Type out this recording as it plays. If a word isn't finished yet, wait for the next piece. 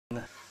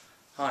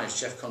Hi,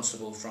 it's Jeff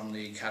Constable from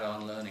the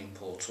CADARN Learning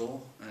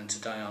Portal, and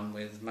today I'm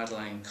with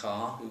Madeleine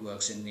Carr, who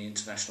works in the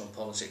International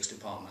Politics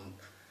Department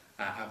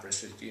at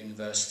Aberystwyth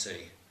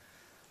University.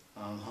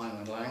 Hi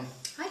Madeleine.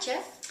 Hi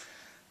Jeff.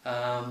 Do you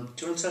want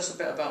to tell us a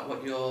bit about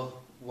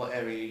what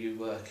area you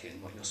work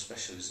in, what your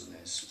specialism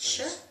is, please?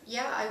 Sure.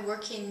 Yeah, I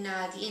work in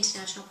the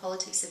international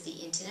politics of the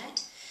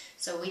internet.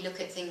 So we look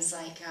at things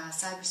like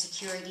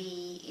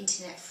cybersecurity,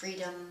 internet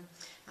freedom,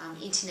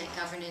 internet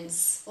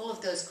governance, all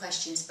of those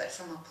questions, but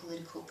from a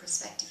political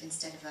perspective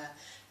instead of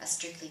a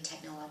strictly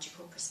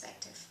technological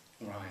perspective.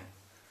 Right.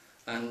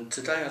 And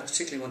today I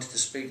particularly wanted to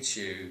speak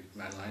to you,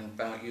 Madeleine,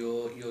 about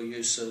your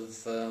use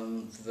of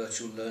the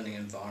virtual learning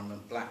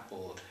environment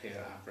Blackboard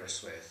here at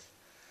Aberystwyth.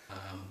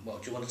 Well,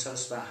 do you want to tell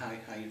us about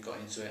how you got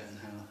into it and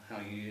how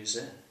you use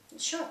it?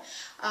 Sure.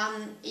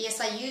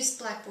 Yes, I use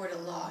Blackboard a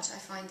lot. I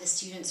find the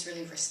students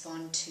really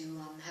respond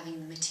to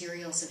having the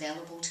materials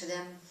available to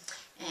them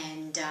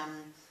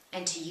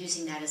and to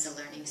using that as a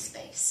learning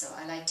space. So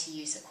I like to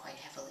use it quite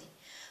heavily.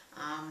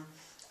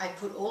 I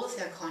put all of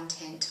the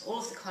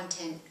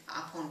content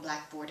up on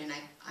Blackboard, and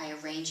I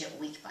arrange it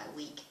week by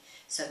week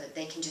so that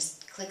they can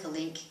just click a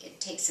link,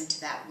 it takes them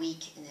to that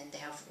week, and then they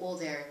have all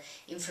their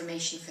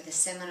information for the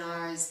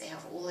seminars, they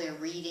have all their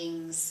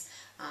readings,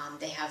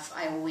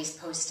 I always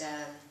post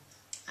a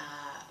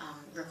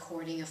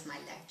recording of my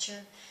lecture,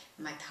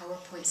 my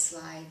PowerPoint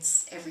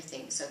slides,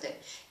 everything, so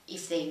that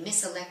if they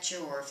miss a lecture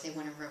or if they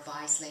want to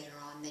revise later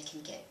on, they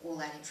can get all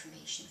that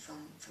information from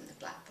the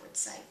Blackboard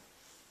site.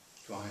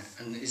 Right,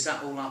 and is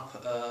that all up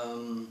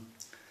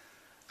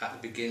at the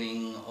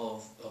beginning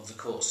of the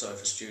course, so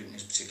if a student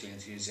is particularly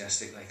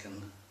enthusiastic they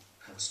can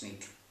have a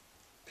sneak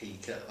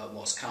peek at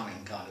what's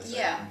coming kind of thing?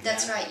 Yeah,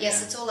 that's right,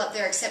 yes, it's all up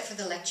there except for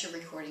the lecture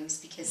recordings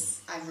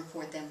because I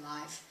record them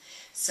live.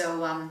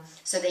 So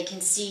so they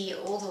can see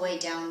all the way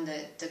down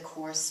the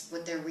course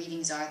what their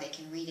readings are. They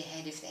can read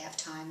ahead if they have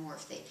time, or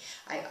if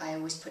I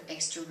always put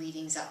extra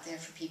readings up there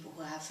for people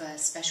who have a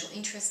special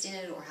interest in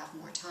it or have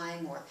more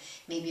time, or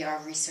maybe are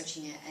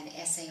researching an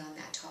essay on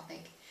that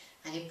topic.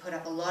 And I put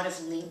up a lot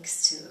of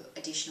links to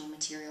additional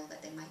material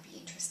that they might be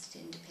interested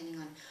in depending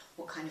on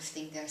what kind of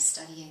thing they're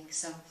studying.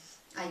 So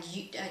I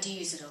do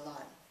use it a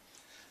lot.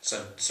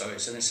 So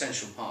it's an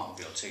essential part of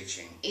your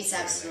teaching. It's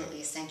really,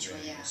 absolutely essential,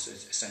 really. Yeah. It's an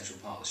essential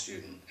part of the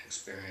student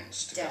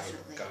experience to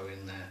go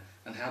in there.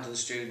 And how do the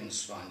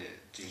students find it?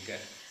 Do you get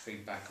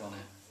feedback on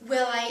it?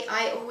 Well,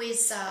 I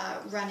always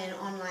run an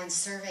online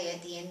survey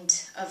at the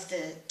end of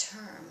the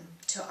term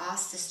to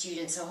ask the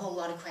students a whole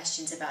lot of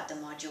questions about the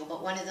module.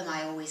 But one of them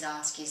I always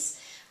ask is,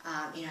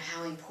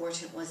 how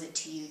important was it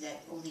to you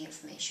that all the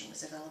information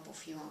was available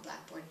for you on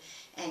Blackboard?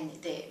 And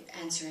the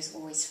answer is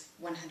always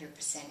 100%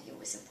 it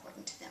was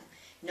important to them.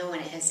 No one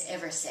has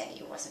ever said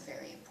it wasn't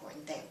very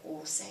important. They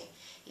all say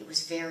it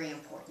was very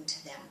important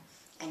to them,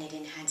 and it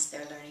enhanced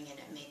their learning and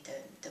it made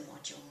the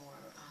module more,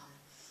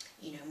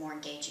 more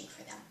engaging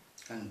for them.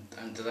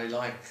 And do they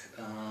like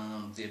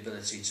the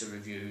ability to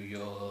review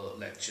your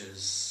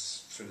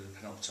lectures through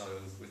the Panopto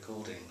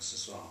recordings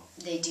as well?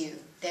 They do.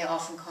 They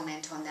often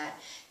comment on that.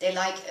 They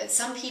like,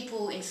 some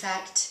people in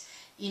fact,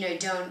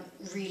 don't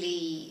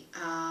really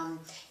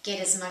get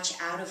as much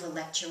out of a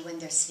lecture when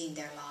they're sitting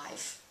there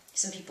live.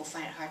 Some people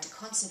find it hard to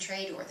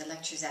concentrate, or the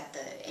lecture's at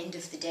the end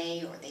of the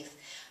day, or they've,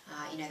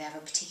 they have a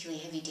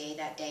particularly heavy day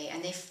that day,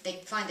 and they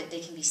find that they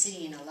can be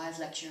sitting in a live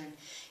lecture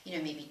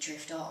and, maybe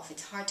drift off.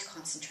 It's hard to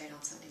concentrate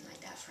on something like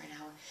that for an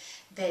hour.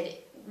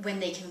 But when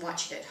they can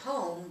watch it at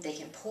home, they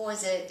can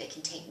pause it, they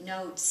can take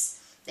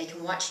notes, they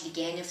can watch it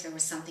again if there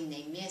was something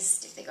they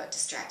missed, if they got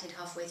distracted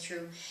halfway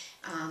through,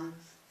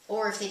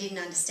 or if they didn't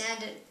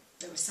understand it,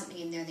 there was something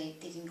in there they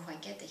didn't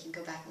quite get, they can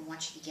go back and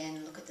watch it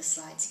again, look at the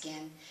slides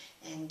again,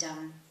 and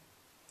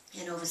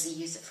obviously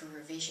use it for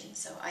revision.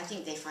 So I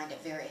think they find it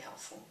very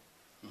helpful.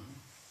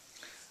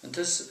 Mm-hmm. And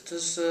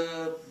does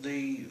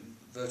the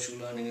virtual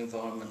learning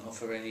environment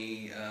offer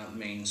any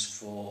means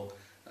for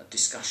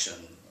discussion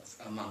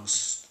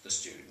amongst the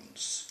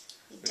students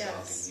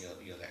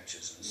regarding your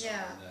lectures and so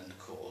on, and the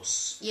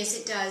course? Yes,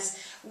 it does.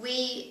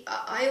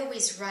 I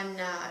always run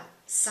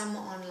some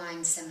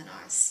online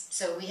seminars.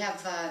 So we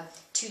have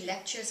 2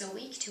 lectures a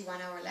week, 2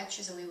 one-hour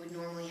lectures, and we would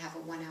normally have a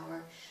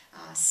 1-hour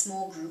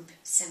small group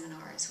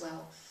seminar as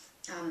well.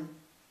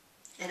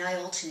 And I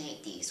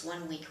alternate these.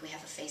 One week we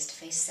have a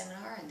face-to-face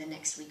seminar, and the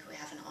next week we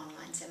have an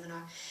online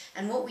seminar.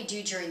 And what we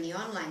do during the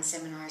online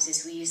seminars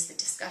is we use the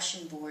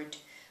discussion board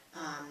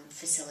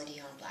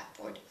facility on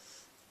Blackboard.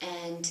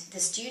 And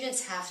the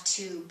students have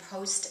to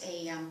post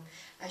a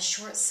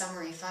short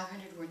summary,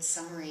 500-word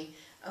summary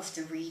of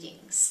the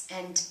readings.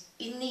 And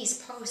in these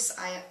posts,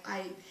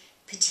 I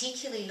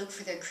particularly look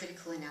for their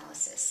critical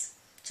analysis.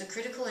 So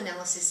critical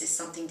analysis is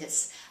something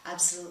that's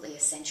absolutely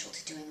essential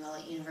to doing well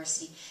at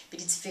university,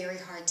 but it's very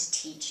hard to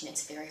teach and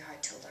it's very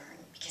hard to learn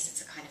because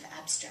it's a kind of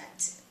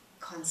abstract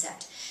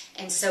concept.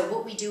 And so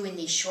what we do in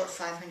these short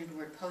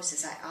 500-word posts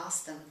is I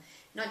ask them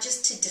not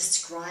just to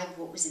describe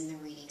what was in the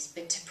readings,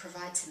 but to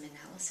provide some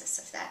analysis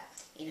of that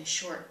in a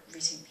short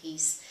written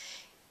piece.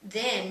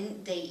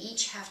 then they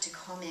each have to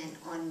comment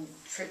on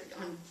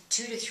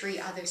 2 to 3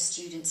 other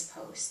students'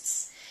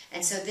 posts.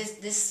 And so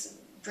this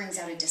brings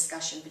out a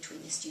discussion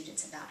between the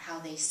students about how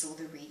they saw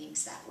the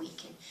readings that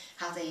week and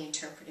how they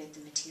interpreted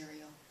the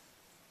material.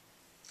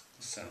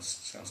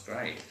 Sounds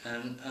great.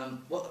 And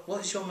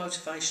what is your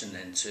motivation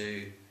then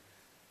to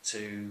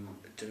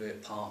do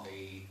it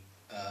partly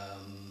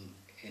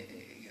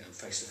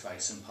face to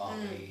face and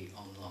partly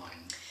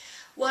online?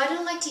 Well, I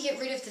don't like to get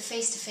rid of the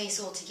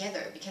face-to-face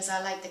altogether, because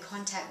I like the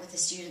contact with the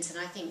students, and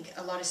I think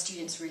a lot of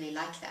students really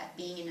like that,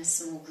 being in a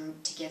small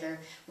group together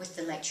with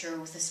the lecturer,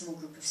 with a small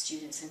group of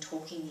students, and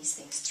talking these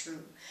things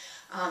through.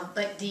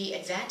 But the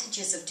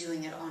advantages of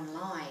doing it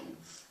online,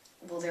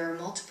 well, there are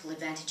multiple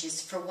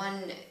advantages. For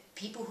one,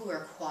 people who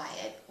are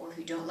quiet or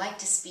who don't like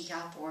to speak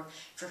up, or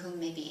for whom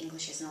maybe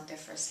English is not their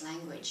first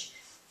language,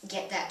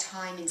 get that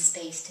time and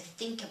space to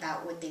think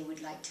about what they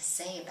would like to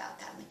say about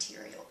that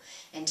material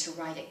and to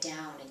write it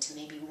down and to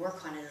maybe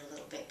work on it a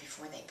little bit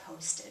before they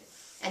post it.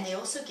 And they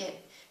also get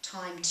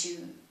time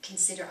to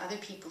consider other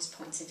people's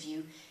points of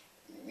view,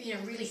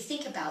 really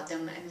think about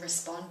them and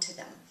respond to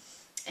them.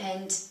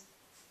 And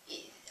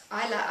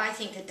I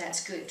think that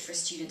that's good for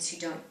students who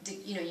don't,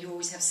 you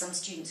always have some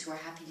students who are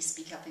happy to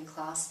speak up in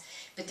class,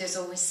 but there's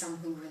always some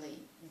who really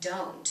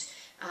don't.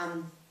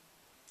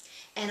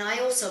 And I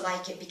also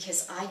like it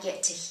because I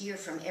get to hear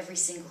from every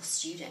single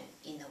student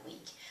in the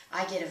week.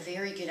 I get a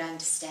very good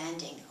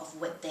understanding of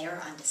what their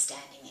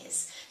understanding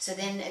is. So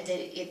then at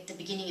the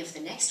beginning of the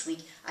next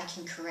week, I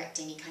can correct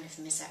any kind of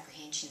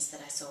misapprehensions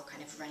that I saw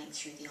kind of running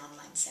through the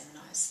online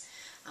seminars.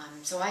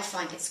 So I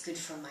find it's good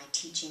for my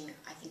teaching.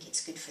 I think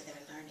it's good for their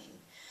learning.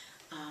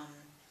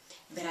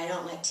 But I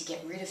don't like to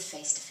get rid of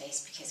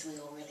face-to-face because we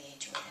all really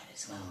enjoy that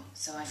as well.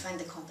 So I find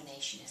the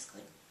combination is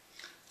good.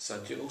 So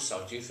do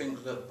you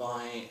think that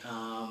by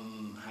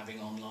having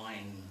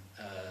online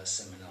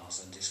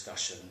seminars and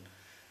discussion,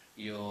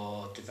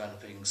 you're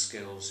developing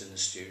skills in the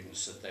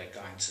students that they're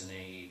going to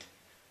need,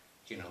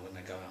 when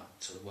they go out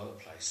to the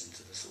workplace,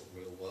 into the sort of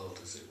real world,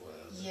 as it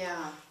were?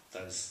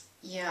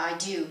 Yeah, I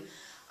do.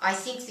 I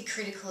think the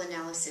critical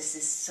analysis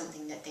is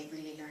something that they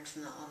really learn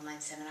from the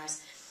online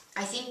seminars.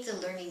 I think the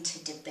learning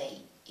to debate,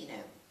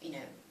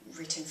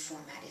 written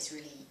format is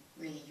really,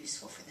 really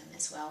useful for them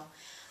as well.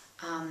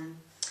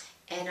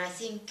 And I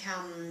think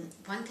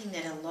one thing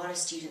that a lot of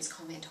students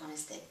comment on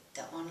is that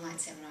the online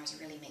seminars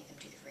really make them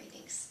do the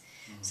readings.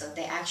 So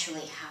they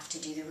actually have to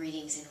do the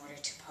readings in order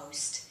to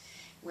post.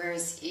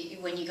 Whereas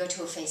when you go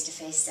to a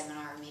face-to-face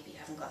seminar, maybe you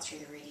haven't got through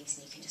the readings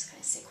and you can just kind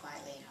of sit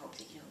quietly and hope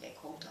that you don't get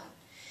called on.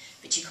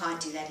 But you can't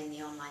do that in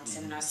the online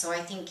seminar. So I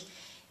think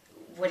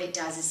what it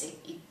does is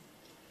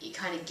it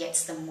kind of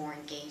gets them more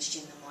engaged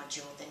in the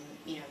module than,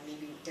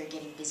 maybe they're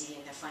getting busy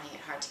and they're finding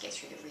it hard to get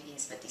through the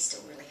readings, but they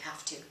still really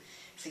have to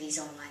for these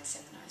online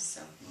seminars.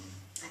 So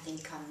I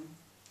think,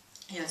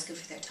 it's good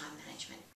for their time management.